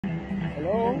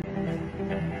Hello?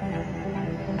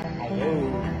 Hello?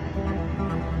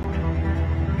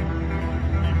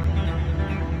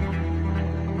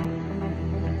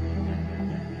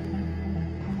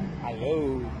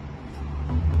 Hello?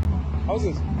 How's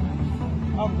it?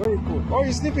 I'm very cool. Oh,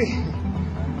 you're sleeping?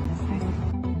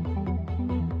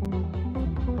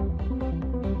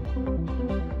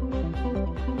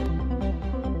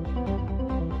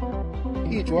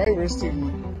 Eat, why are you resting?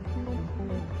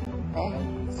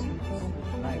 Huh?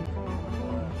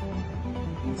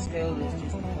 Scale is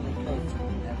just fully closed.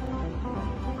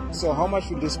 So how much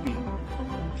would this be?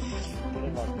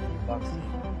 About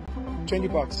 $20. 20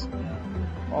 bucks. Yeah.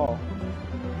 Oh.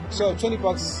 So 20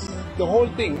 bucks, the whole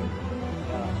thing?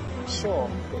 Yeah. Sure.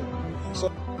 Okay.